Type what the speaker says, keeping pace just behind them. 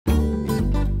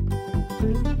Da,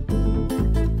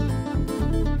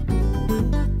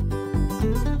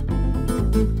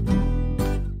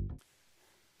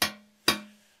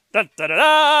 da, da,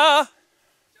 da.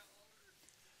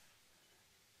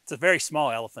 It's a very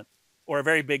small elephant, or a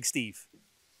very big Steve.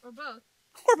 Or both.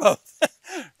 Or both.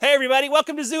 Hey everybody,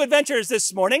 welcome to Zoo Adventures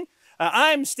this morning.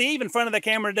 I'm Steve in front of the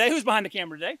camera today. Who's behind the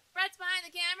camera today? Brett's behind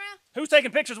the camera. Who's taking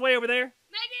pictures way over there?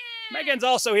 Megan! Megan's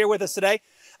also here with us today.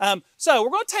 So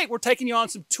we're taking you on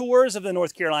some tours of the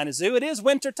North Carolina Zoo. It is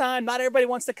winter time. Not everybody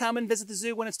wants to come and visit the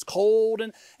zoo when it's cold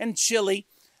and chilly.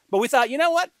 But we thought, you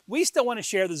know what? We still want to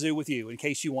share the zoo with you in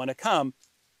case you want to come,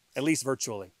 at least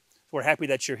virtually. So we're happy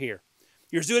that you're here.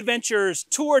 Your Zoo Adventures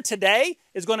tour today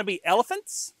is going to be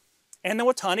elephants and the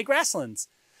Watani grasslands.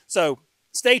 So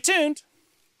stay tuned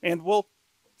and we'll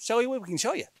show you what we can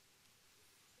show you.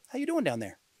 How you doing down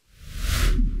there?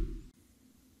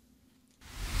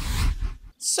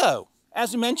 So,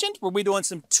 as we mentioned, we'll be doing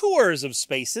some tours of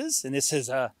spaces, and this is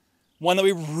one that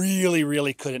we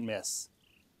really couldn't miss.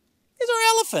 These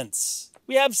are elephants.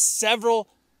 We have several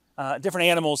different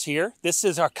animals here. This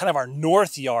is kind of our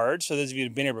north yard, so those of you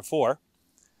who've been here before.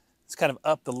 It's kind of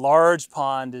up, the large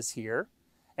pond is here.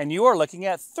 And you are looking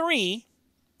at 3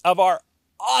 of our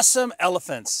awesome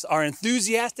elephants, our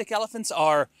enthusiastic elephants,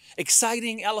 our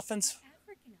exciting elephants.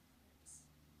 African elephants.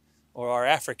 Or our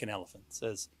African elephants,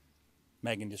 as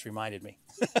Megan just reminded me.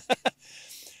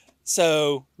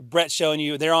 So Brett's showing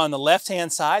you, they're on the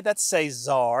left-hand side, that's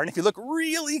Cesar. And if you look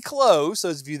really close,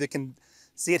 those of you that can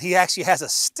see it, he actually has a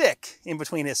stick in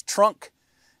between his trunk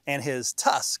and his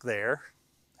tusk there.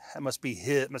 That must be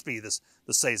the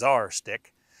Cesar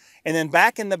stick. And then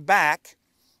back in the back,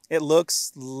 it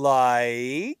looks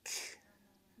like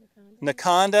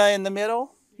Nakonda in the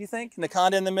middle, you think?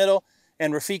 Nakonda in the middle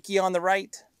and Rafiki on the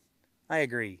right? I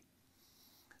agree.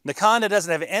 Nakonda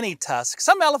doesn't have any tusks.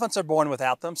 Some elephants are born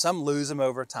without them. Some lose them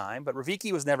over time, but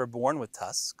Rafiki was never born with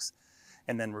tusks.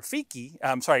 And then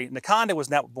Nakonda was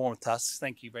not born with tusks.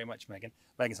 Thank you very much, Megan.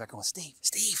 Megan's back going,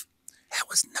 Steve, that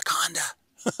was Nakonda.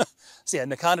 So yeah,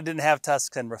 Nakonda didn't have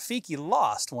tusks and Rafiki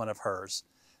lost one of hers.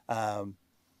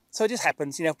 So it just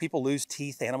happens, you know, people lose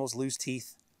teeth, animals lose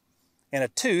teeth. And a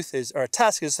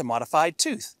tusk is a modified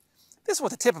tooth. This is what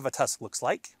the tip of a tusk looks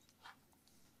like.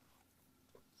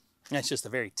 That's just the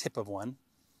very tip of one.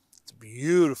 It's a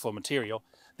beautiful material.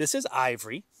 This is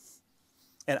ivory,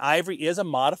 and ivory is a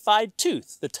modified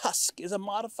tooth. The tusk is a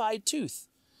modified tooth,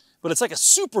 but it's like a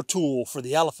super tool for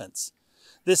the elephants.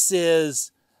 This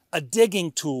is a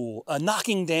digging tool, a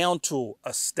knocking down tool,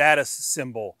 a status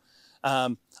symbol,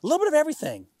 a little bit of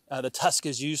everything the tusk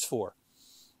is used for.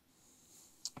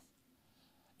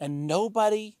 And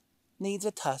nobody needs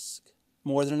a tusk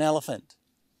more than an elephant.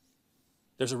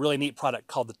 There's a really neat product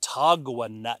called the Tagua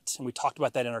nut, and we talked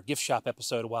about that in our gift shop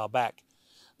episode a while back.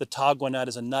 The Tagua nut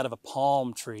is a nut of a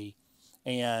palm tree,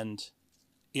 and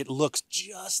it looks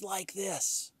just like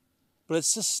this, but it's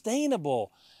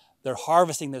sustainable. They're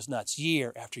harvesting those nuts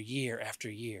year after year after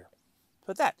year.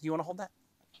 But do you want to hold that?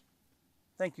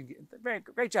 Thank you.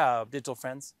 Great job, digital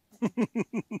friends.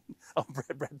 Oh,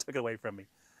 Brett took it away from me.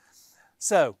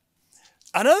 So,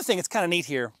 another thing that's kind of neat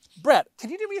here. Brett,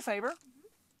 can you do me a favor?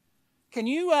 Can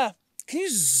you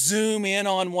zoom in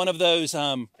on one of those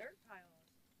dirt piles?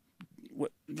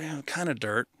 What kind of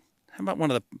dirt? How about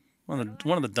one of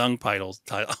the dung piles?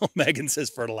 Oh, Megan says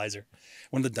fertilizer.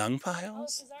 One of the dung piles? Oh,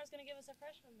 Cesar's gonna give us a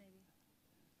fresh one, maybe.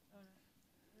 Oh,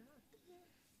 no.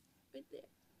 Right there.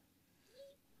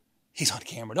 He's on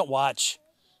camera. Don't watch.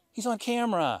 He's on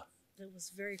camera. It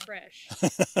was very fresh.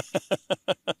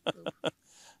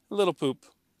 Little poop.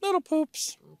 Little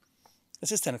poops. It's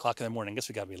just 10 o'clock in the morning. I guess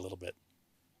we got to be a little bit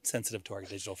sensitive to our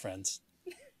digital friends.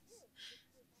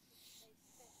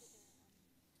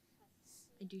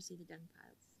 I do see the dung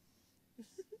piles.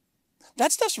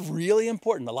 That stuff's really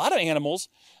important. A lot of animals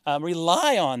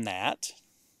rely on that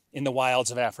in the wilds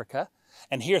of Africa.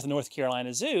 And here at the North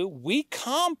Carolina Zoo, we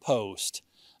compost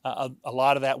a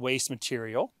lot of that waste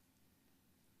material.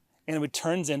 And it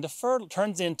turns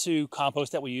into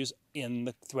compost that we use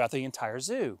throughout the entire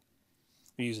zoo.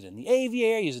 We use it in the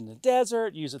aviary, use it in the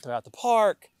desert, use it throughout the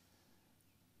park,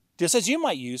 just as you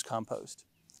might use compost.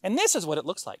 And this is what it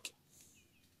looks like.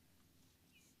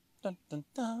 Dun, dun,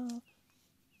 dun.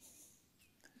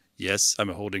 Yes, I'm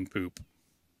holding poop.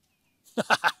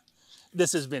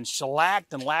 This has been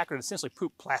shellacked and lacquered, essentially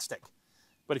poop plastic.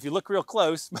 But if you look real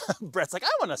close, Brett's like,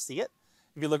 I want to see it.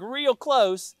 If you look real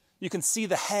close, you can see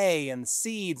the hay and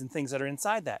seeds and things that are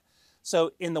inside that.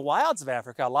 So in the wilds of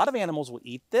Africa, a lot of animals will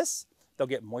eat this. They'll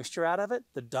get moisture out of it.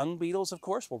 The dung beetles, of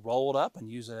course, will roll it up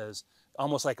and use it as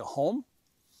almost like a home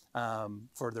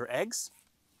for their eggs.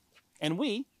 And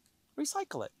we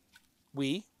recycle it.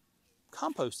 We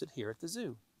compost it here at the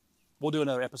zoo. We'll do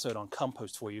another episode on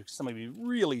compost for you. Some of you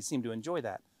really seem to enjoy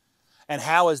that. And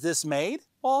how is this made?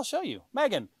 Well, I'll show you.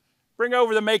 Megan, bring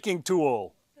over the making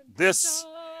tool. This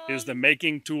is the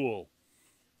making tool.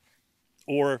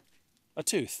 Or a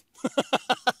tooth.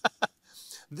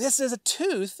 This is a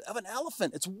tooth of an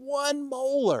elephant. It's 1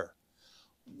 molar.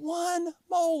 1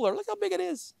 molar. Look how big it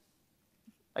is.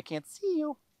 I can't see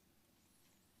you.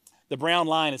 The brown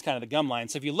line is kind of the gum line.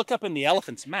 So if you look up in the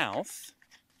elephant's mouth,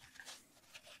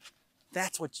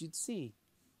 that's what you'd see.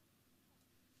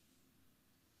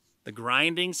 The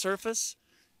grinding surface,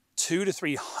 200 to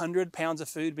 300 pounds of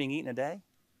food being eaten a day.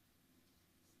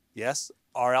 Yes,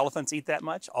 our elephants eat that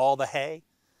much. All the hay,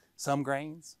 some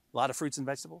grains, a lot of fruits and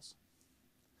vegetables.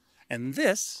 And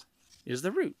this is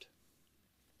the root.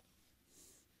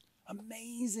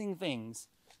 Amazing things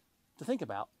to think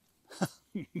about.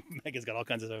 Megan's got all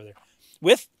kinds of stuff over there.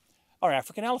 With our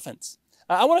African elephants.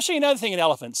 I want to show you another thing in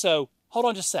elephants. So hold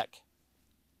on just a sec.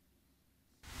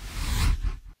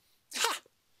 Ha!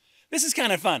 This is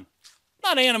kind of fun.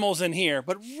 Not animals in here,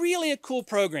 but really a cool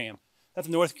program that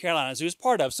the North Carolina Zoo is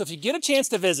part of. So if you get a chance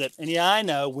to visit, and yeah, I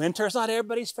know, winter's not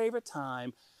everybody's favorite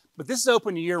time, but this is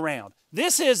open year-round.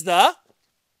 This is the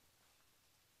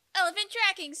Elephant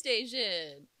tracking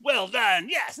station. Well done.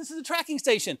 Yes, this is a tracking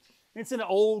station. It's in an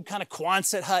old kind of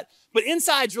Quonset hut, but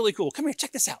inside's really cool. Come here,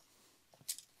 check this out.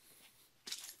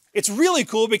 It's really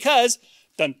cool because,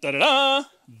 dun, dun, dun, dun,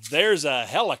 there's a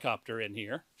helicopter in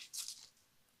here.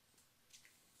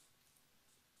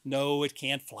 No, it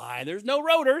can't fly. There's no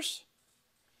rotors.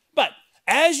 But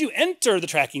as you enter the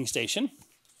tracking station,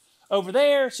 over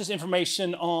there, it's just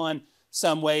information on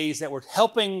some ways that we're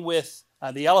helping with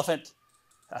the elephant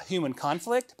human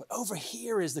conflict. But over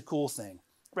here is the cool thing.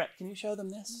 Brett, can you show them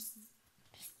this?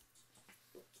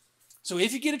 So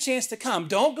if you get a chance to come,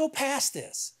 don't go past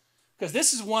this, because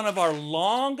this is one of our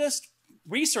longest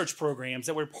research programs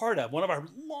that we're part of, one of our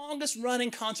longest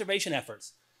running conservation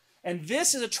efforts. And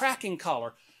this is a tracking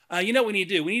collar. You know what we need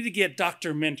to do? We need to get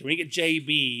Dr. Mentor, we need to get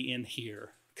JB in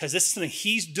here, because this is something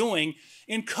he's doing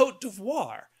in Côte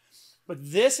d'Ivoire. But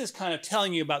this is kind of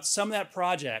telling you about some of that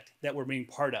project that we're being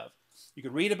part of. You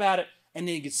could read about it, and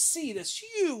then you could see this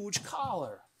huge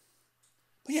collar.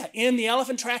 But yeah, in the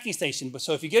elephant tracking station. But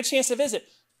so if you get a chance to visit,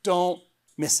 don't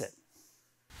miss it.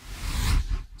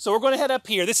 So we're going to head up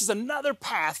here. This is another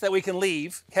path that we can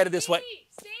leave, headed this way.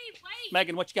 Steve, wait.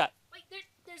 Megan, what you got? Wait,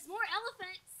 there's more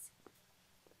elephants.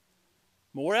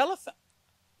 More elephant?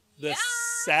 The Yeah.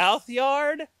 South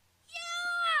Yard?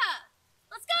 Yeah.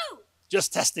 Let's go.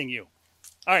 Just testing you.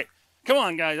 All right, come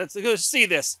on, guys. Let's go see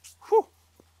this. Whew.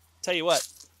 Tell you what,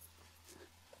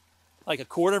 like a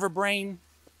quarter of a brain,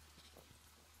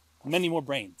 many more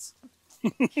brains.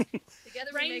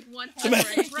 Together we make one whole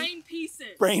brain. Brain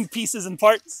pieces. Brain pieces and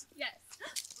parts. Yes.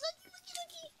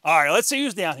 Looky. All right, let's see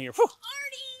who's down here. Whew.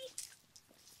 Artie.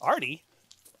 Artie?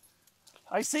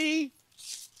 I see.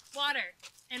 Water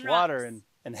and rocks. Water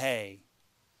and hay.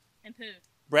 And poo.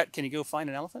 Brett, can you go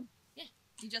find an elephant? Yeah,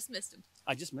 you just missed him.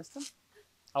 I just missed him?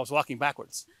 I was walking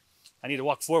backwards. I need to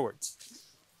walk forwards.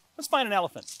 Let's find an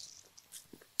elephant.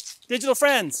 Digital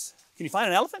friends, can you find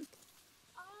an elephant?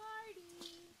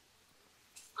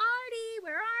 Artie,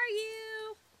 where are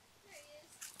you? There he is.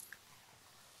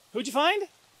 Who'd you find?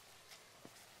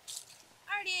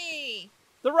 Artie.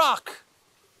 The rock.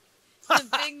 It's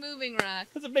a big moving rock.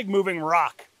 It's a big moving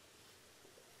rock.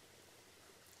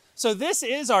 So this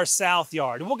is our South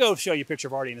Yard. And we'll go show you a picture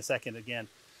of Artie in a second again.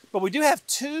 But we do have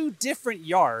 2 different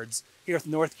yards here at the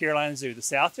North Carolina Zoo, the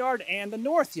South Yard and the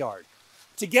North Yard.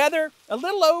 Together, a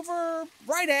little over,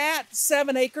 right at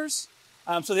 7 acres.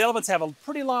 So the elephants have a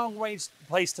pretty long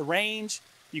place to range.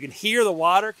 You can hear the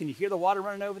water. Can you hear the water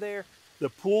running over there? The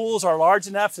pools are large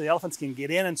enough so the elephants can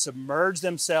get in and submerge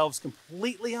themselves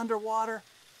completely underwater.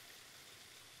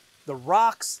 The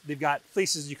rocks, they've got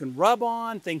places you can rub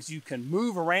on, things you can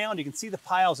move around. You can see the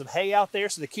piles of hay out there.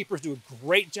 So the keepers do a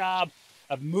great job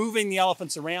of moving the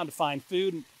elephants around to find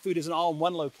food. Food isn't all in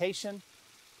one location.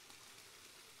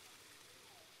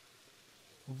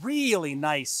 Really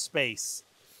nice space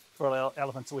for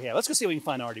elephants we have. Let's go see if we can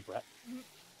find Artie, Brett. Let's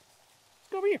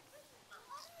go over here.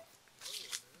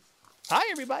 Hi,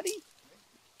 everybody.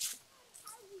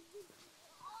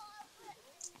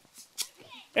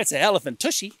 It's an elephant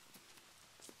tushy.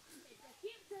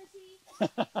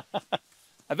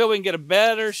 I bet we can get a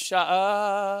better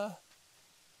shot.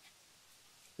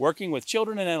 Working with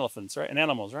children and elephants, right? And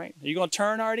animals, right? Are you going to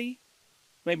turn, Artie?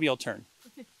 Maybe you'll turn.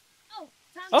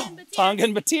 Oh,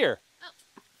 Tongan Batir.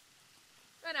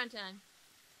 Right on time.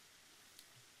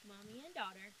 Mommy and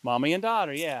daughter. Mommy and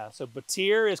daughter, yeah. So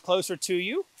Batir is closer to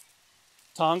you,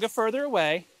 Tonga further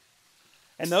away.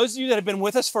 And those of you that have been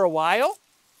with us for a while,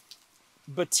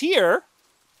 Batir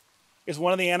is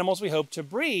one of the animals we hope to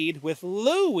breed with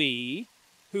Louie,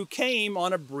 who came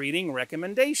on a breeding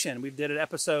recommendation. We did an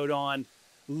episode on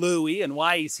Louie and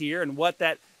why he's here and what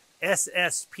that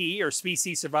SSP, or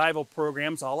Species Survival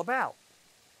Program, is all about.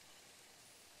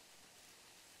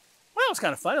 Well, it was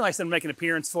kind of fun. Nice to make an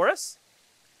appearance for us.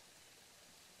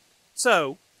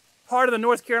 So, part of the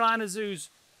North Carolina Zoo's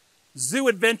Zoo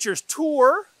Adventures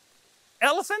tour,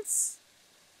 elephants.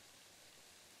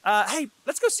 Hey,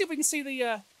 let's go see if we can see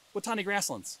the Watani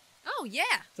grasslands. Oh, yeah.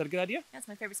 Is that a good idea? That's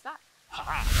my favorite spot.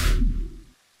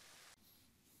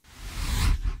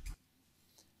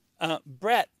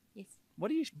 Brett. Yes. What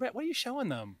are you showing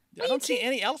them? Well, I don't see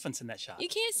any elephants in that shot. You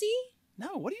can't see?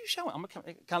 No, what are you showing? Can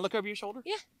I look over your shoulder?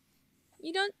 Yeah.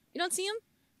 You don't see them?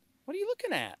 What are you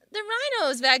looking at? The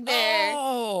rhinos back there.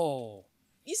 Oh.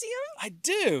 You see them? I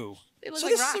do. They look So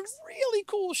like this rocks. is a really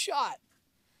cool shot.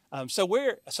 So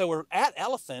we're at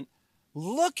Elephant,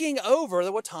 looking over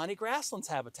the Watani grasslands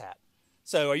habitat.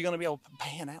 So are you going to be able to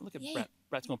pan out? Look at Yeah. Brett.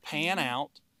 Brett's going to pan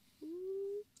out.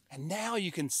 And now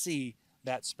you can see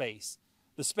that space.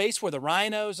 The space where the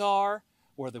rhinos are,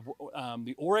 where the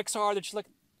oryx are that you're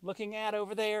looking at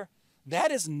over there,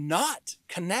 that is not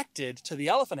connected to the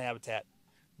elephant habitat,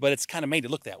 but it's kind of made to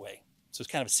look that way. So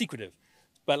it's kind of secretive.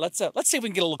 But let's see if we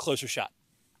can get a little closer shot.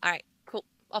 All right, cool.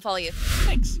 I'll follow you.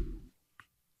 Thanks.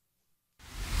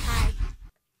 Hi.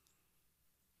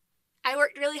 I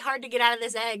worked really hard to get out of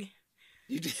this egg.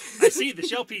 I see the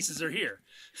shell pieces are here.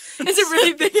 It's a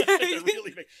really big egg. It's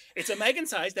really big. It's a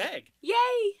Megan-sized egg. Yay!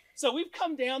 So we've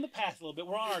come down the path a little bit.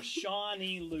 We're on our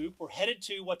Shawnee Loop. We're headed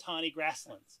to Watani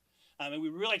grasslands. And we'd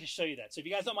really like to show you that. So if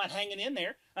you guys don't mind hanging in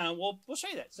there, we'll show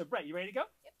you that. So Brett, you ready to go?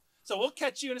 Yep. So we'll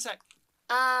catch you in a sec.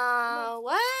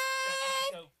 What?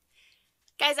 Go.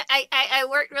 Guys, I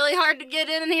worked really hard to get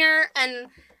in here, and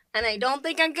I don't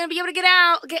think I'm gonna be able to get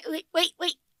out. Wait.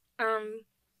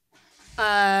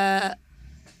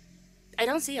 I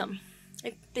don't see them.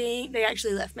 I think they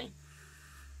actually left me.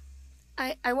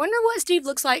 I wonder what Steve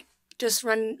looks like just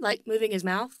moving his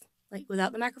mouth, like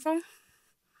without the microphone.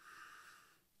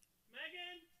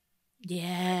 Megan!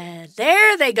 Yeah,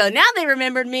 there they go. Now they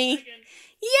remembered me. Megan!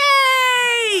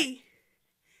 Yay!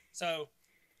 So,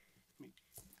 let me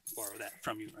borrow that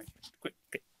from you, right? Quick,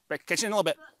 okay. Back, catch you in a little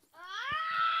bit.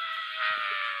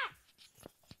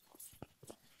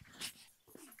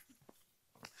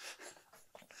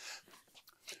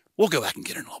 We'll go back and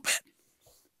get her in a little bit.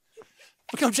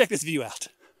 But come check this view out.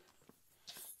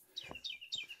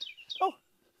 Oh,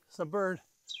 it's a bird.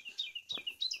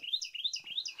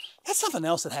 That's something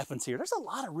else that happens here. There's a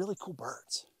lot of really cool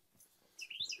birds.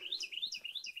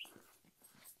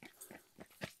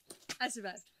 I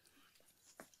survived.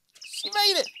 She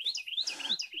made it.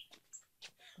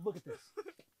 Look at this.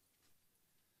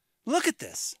 Look at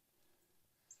this.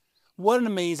 What an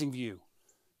amazing view.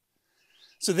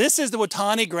 So this is the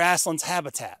Watani grasslands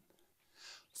habitat.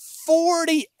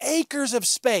 40 acres of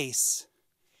space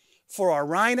for our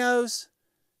rhinos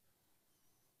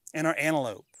and our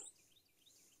antelope.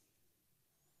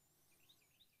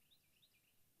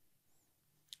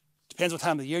 Depends what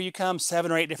time of the year you come.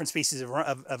 7 or 8 different species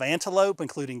of antelope,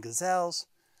 including gazelles.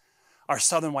 Our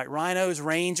southern white rhinos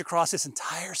range across this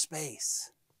entire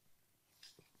space.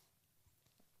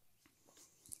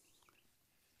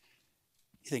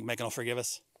 You think Megan will forgive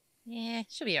us? Yeah,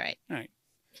 she'll be all right. All right.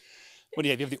 What do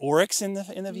you have? You have the oryx in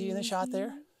the view in the shot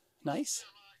there? Nice.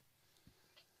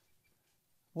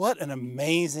 What an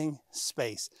amazing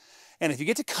space. And if you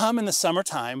get to come in the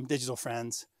summertime, digital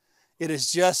friends, it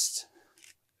is just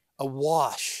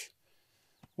awash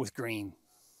with green.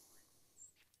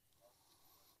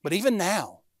 But even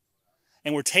now,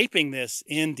 and we're taping this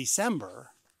in December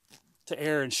to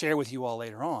air and share with you all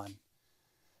later on,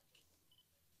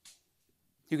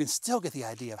 you can still get the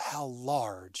idea of how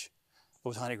large the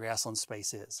Watani grassland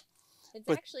space is. It's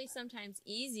actually sometimes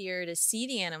easier to see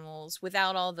the animals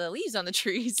without all the leaves on the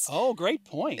trees. Oh, great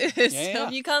point. So Yeah.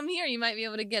 if you come here, you might be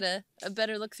able to get a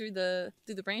better look through the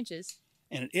branches.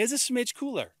 And it is a smidge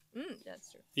cooler.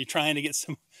 That's true. You're trying to get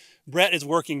some... Brett is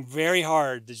working very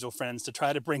hard, digital friends, to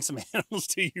try to bring some animals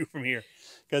to you from here.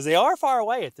 Because they are far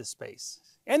away at this space.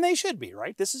 And they should be,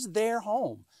 right? This is their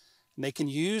home. And they can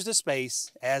use the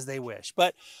space as they wish.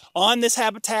 But on this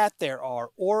habitat, there are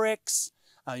oryx.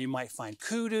 You might find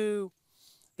kudu.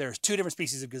 There's 2 different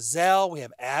species of gazelle. We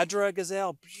have Adra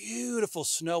gazelle, beautiful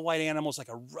snow white animals like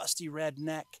a rusty red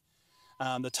neck.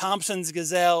 The Thompson's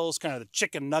gazelles, kind of the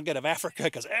chicken nugget of Africa,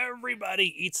 because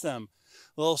everybody eats them.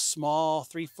 Little small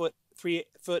 3 3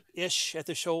 foot-ish at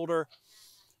the shoulder,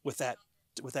 with that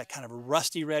kind of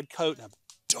rusty red coat and a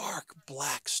dark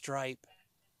black stripe.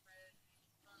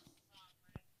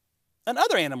 And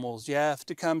other animals you have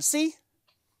to come see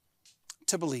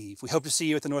to believe. We hope to see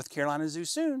you at the North Carolina Zoo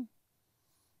soon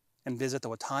and visit the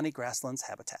Watani Grasslands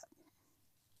habitat.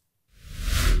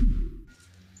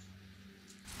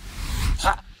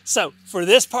 So for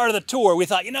this part of the tour, we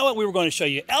thought, you know what, we were going to show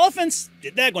you elephants,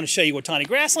 did that, going to show you Watani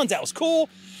Grasslands, that was cool,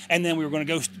 and then we were going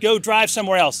to go drive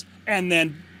somewhere else. And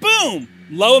then, boom,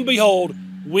 lo and behold,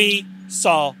 we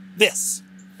saw this.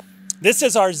 This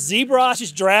is our zebra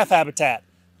ostrich giraffe habitat.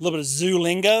 A little bit of zoo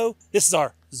lingo. This is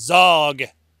our zog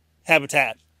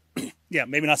habitat. Yeah,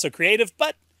 maybe not so creative,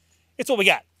 but it's what we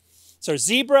got. So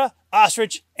zebra,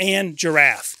 ostrich, and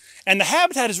giraffe. And the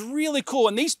habitat is really cool,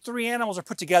 and these 3 animals are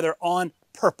put together on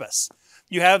purpose.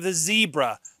 You have the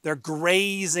zebra. They're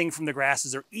grazing from the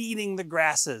grasses. They're eating the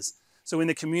grasses. So in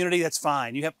the community, that's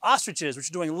fine. You have ostriches, which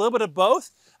are doing a little bit of both,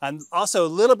 and also a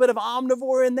little bit of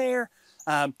omnivore in there.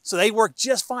 So they work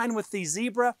just fine with the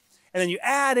zebra. And then you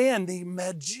add in the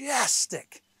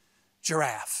majestic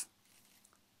giraffe.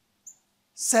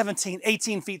 17,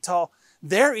 18 feet tall.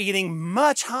 They're eating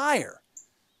much higher.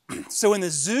 So in the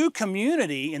zoo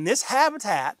community, in this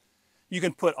habitat, you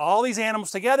can put all these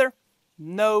animals together.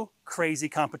 No crazy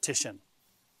competition.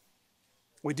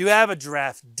 We do have a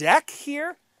giraffe deck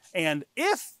here, and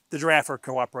if the giraffe are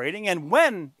cooperating and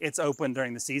when it's open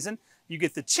during the season, you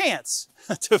get the chance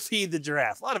to feed the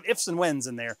giraffe. A lot of ifs and whens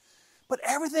in there, but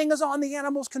everything is on the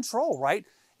animal's control, right?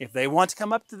 If they want to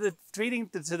come up to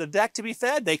the deck to be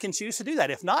fed, they can choose to do that.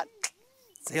 If not,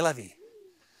 c'est la vie.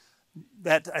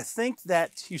 That I think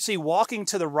that you see walking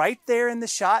to the right there in the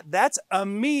shot, that's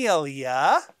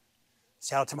Amelia.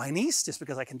 Shout out to my niece, just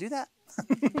because I can do that.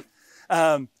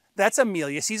 That's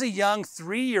Amelia. She's a young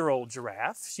 3-year-old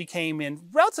giraffe. She came in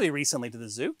relatively recently to the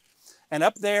zoo. And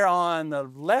up there on the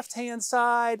left-hand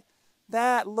side,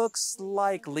 that looks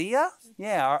like Leah.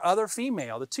 Yeah, our other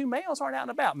female. The 2 males aren't out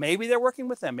and about. Maybe they're working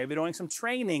with them. Maybe they're doing some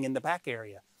training in the back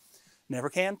area. Never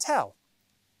can tell.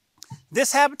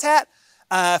 This habitat,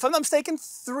 if I'm not mistaken,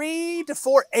 3 to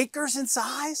 4 acres in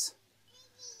size.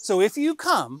 So if you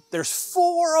come, there's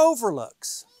 4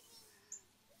 overlooks.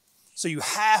 So you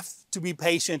have to be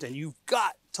patient and you've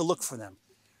got to look for them.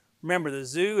 Remember, the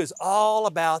zoo is all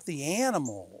about the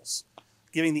animals,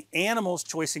 giving the animals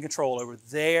choice and control over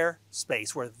their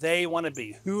space, where they want to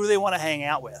be, who they want to hang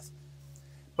out with.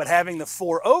 But having the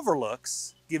 4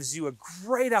 overlooks gives you a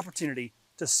great opportunity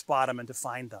to spot them and to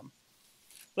find them.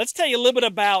 Let's tell you a little bit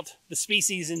about the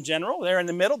species in general. There in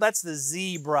the middle, that's the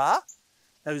zebra.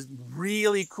 That was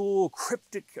really cool,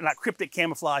 cryptic, not cryptic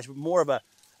camouflage, but more of a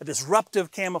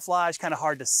disruptive camouflage, kind of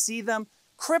hard to see them.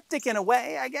 Cryptic in a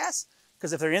way, I guess,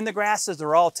 because if they're in the grasses,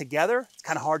 they're all together. It's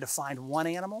kind of hard to find one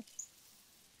animal.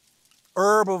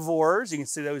 Herbivores, you can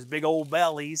see those big old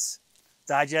bellies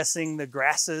digesting the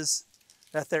grasses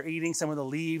that they're eating, some of the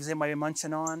leaves they might be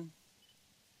munching on.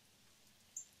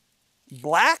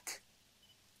 Black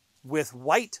with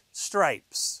white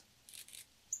stripes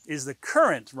is the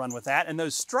current run with that, and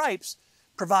those stripes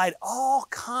provide all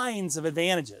kinds of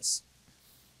advantages.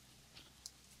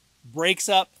 Breaks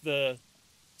up the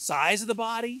size of the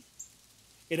body.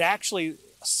 It actually,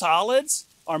 solids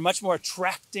are much more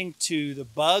attracting to the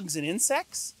bugs and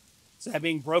insects. So that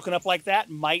being broken up like that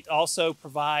might also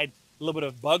provide a little bit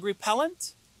of bug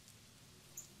repellent.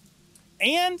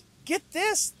 And get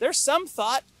this, there's some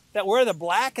thought that where the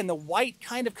black and the white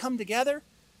kind of come together,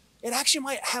 it actually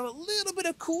might have a little bit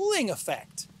of cooling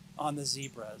effect on the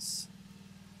zebras.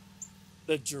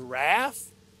 The giraffe,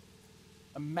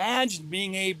 imagine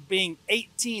being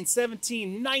 18,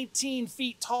 17, 19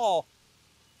 feet tall.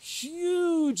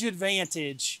 Huge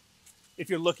advantage if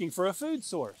you're looking for a food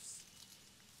source.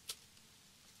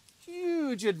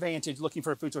 Huge advantage looking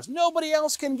for a food source. Nobody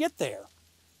else can get there.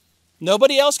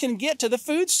 Nobody else can get to the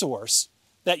food source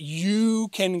that you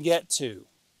can get to.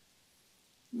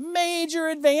 Major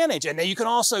advantage. And then you can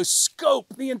also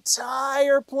scope the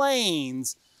entire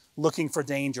plains looking for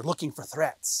danger, looking for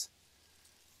threats.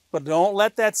 But don't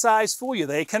let that size fool you.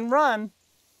 They can run.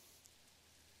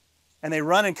 And they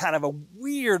run in kind of a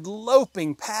weird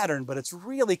loping pattern, but it's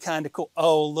really kind of cool.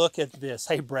 Oh, look at this.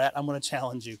 Hey, Brett, I'm going to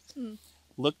challenge you.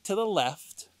 Look to the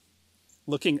left,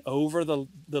 looking over the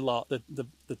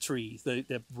trees,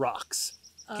 the rocks.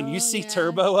 Can you see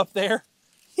Turbo up there?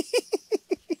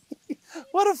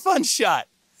 What a fun shot.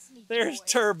 There's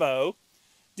Turbo.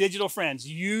 Digital friends,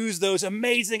 use those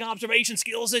amazing observation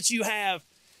skills that you have.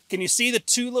 Can you see the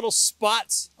 2 little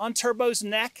spots on Turbo's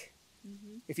neck?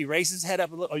 If he raises his head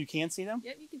up a little, oh, you can see them?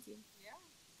 Yep, you can see them. Yeah.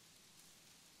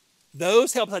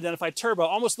 Those help identify Turbo.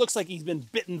 Almost looks like he's been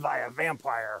bitten by a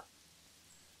vampire.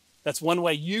 That's one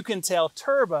way you can tell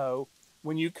Turbo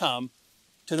when you come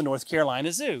to the North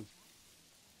Carolina Zoo.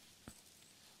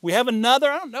 We have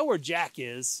another, I don't know where Jack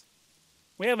is.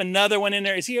 We have another one in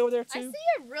there. Is he over there too? I see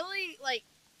a really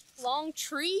long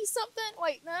tree something.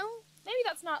 Wait, no? Maybe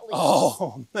that's not leaves.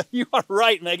 Oh, you are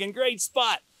right, Megan. Great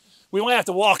spot. We might have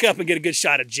to walk up and get a good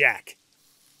shot of Jack.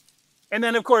 And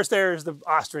then, of course, there's the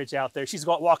ostrich out there. She's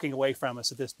walking away from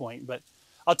us at this point. But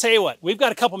I'll tell you what, we've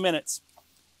got a couple minutes.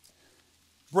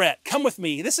 Brett, come with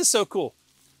me. This is so cool.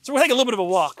 So we're taking a little bit of a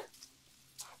walk.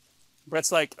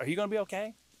 Brett's like, are you going to be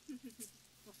okay?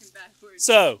 Walking backwards.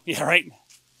 So, yeah, right.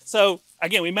 So,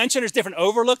 again, we mentioned there's different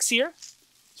overlooks here.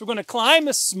 So we're going to climb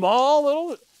this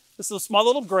small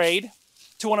little grade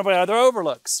to one of our other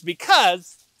overlooks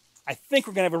because I think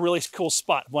we're going to have a really cool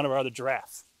spot, one of our other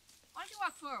giraffes. Why don't you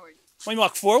walk forward? Want me to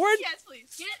walk forward? Yes,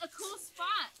 please. Get a cool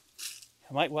spot.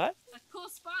 I might what? A cool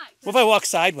spot. What if I walk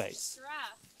sideways?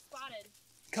 Giraffe. Spotted.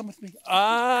 Come with me.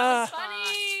 That was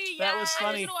funny. That was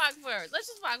funny. Let's walk forward. Let's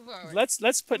just walk forward.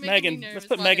 Let's put You're making me Megan. nervous Let's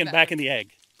put Megan walking back in the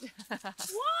egg. What?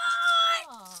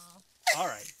 All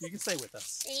right, you can stay with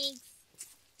us. Thanks.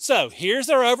 So here's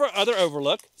our other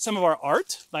overlook. Some of our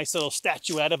art. Nice little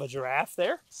statuette of a giraffe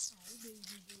there.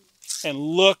 And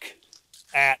look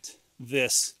at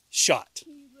this shot.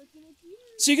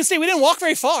 So you can see we didn't walk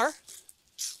very far.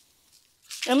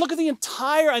 And look at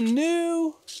a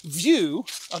new view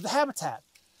of the habitat.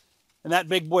 And that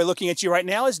big boy looking at you right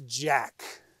now is Jack.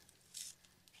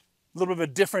 A little bit of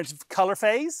a different color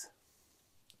phase.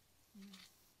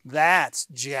 That's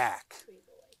Jack.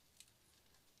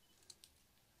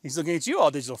 He's looking at you,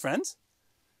 all digital friends,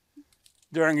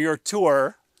 during your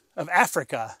tour of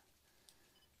Africa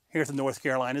here at the North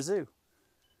Carolina Zoo.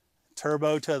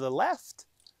 Turbo to the left,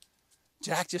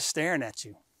 Jack just staring at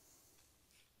you.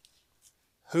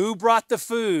 Who brought the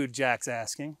food, Jack's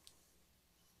asking.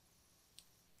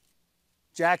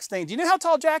 Jack's thinking, do you know how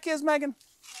tall Jack is, Megan?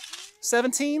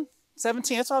 17?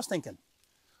 17, that's what I was thinking.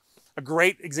 A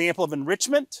great example of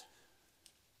enrichment.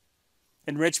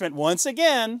 Enrichment, once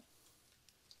again.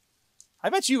 I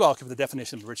bet you all could put the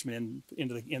definition of enrichment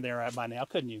in there by now,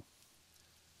 couldn't you?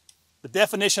 The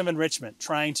definition of enrichment,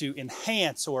 trying to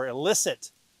enhance or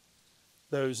elicit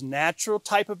those natural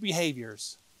type of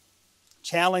behaviors,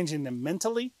 challenging them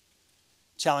mentally,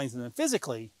 challenging them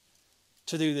physically,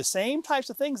 to do the same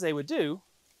types of things they would do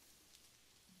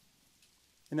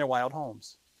in their wild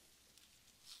homes.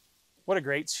 What a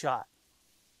great shot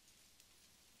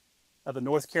of the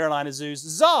North Carolina Zoo's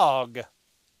Zog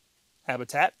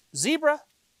habitat: zebra,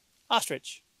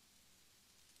 ostrich,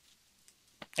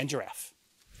 and giraffe.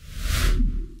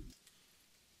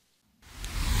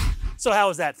 So how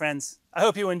was that, friends? I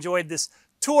hope you enjoyed this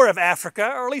tour of Africa,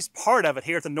 or at least part of it,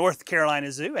 here at the North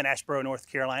Carolina Zoo in Asheboro,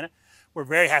 North Carolina. We're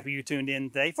very happy you tuned in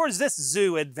today for this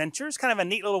Zoo Adventures. Kind of a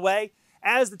neat little way,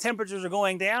 as the temperatures are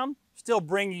going down, still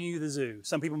bringing you the zoo.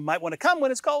 Some people might want to come when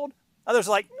it's cold. Others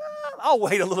are like, I'll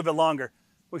wait a little bit longer.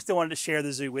 We still wanted to share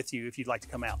the zoo with you if you'd like to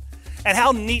come out. And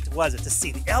how neat was it to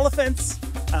see the elephants?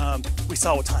 We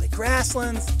saw Watani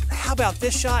grasslands. How about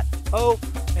this shot? Oh,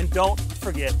 and don't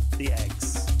forget the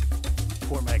eggs.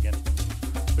 Poor Megan.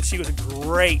 But she was a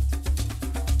great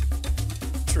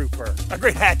trooper, a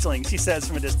great hatchling, she says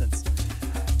from a distance.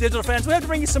 Digital friends, we have to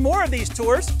bring you some more of these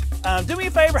tours. Do me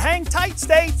a favor, hang tight,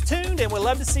 stay tuned, and we'd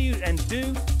love to see you, and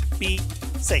do be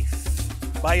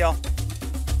safe. Bye, y'all.